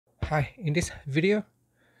Hi, in this video,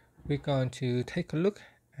 we're going to take a look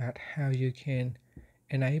at how you can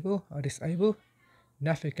enable or disable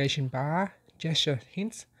navigation bar gesture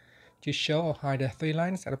hints to show or hide the three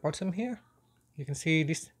lines at the bottom here. You can see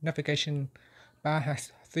this navigation bar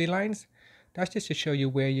has three lines. That's just to show you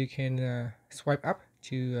where you can swipe up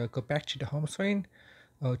to go back to the home screen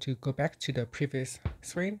or to go back to the previous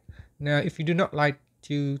screen. Now, if you do not like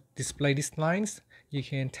to display these lines, you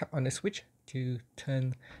can tap on the switch to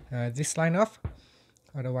turn this line off.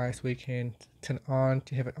 Otherwise, we can turn on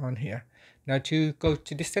to have it on here. Now, to go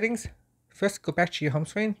to the settings, first go back to your home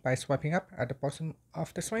screen by swiping up at the bottom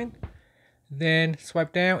of the screen. Then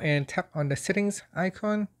swipe down and tap on the settings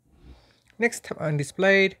icon. Next, tap on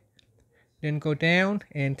displayed. Then go down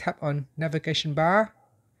and tap on navigation bar.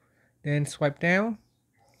 Then swipe down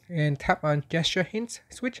and tap on gesture hints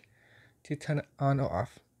switch to turn it on or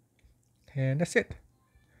off. And that's it.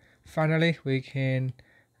 Finally, we can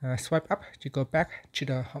swipe up to go back to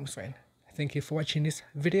the home screen. Thank you for watching this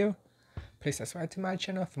video. Please subscribe to my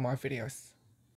channel for more videos.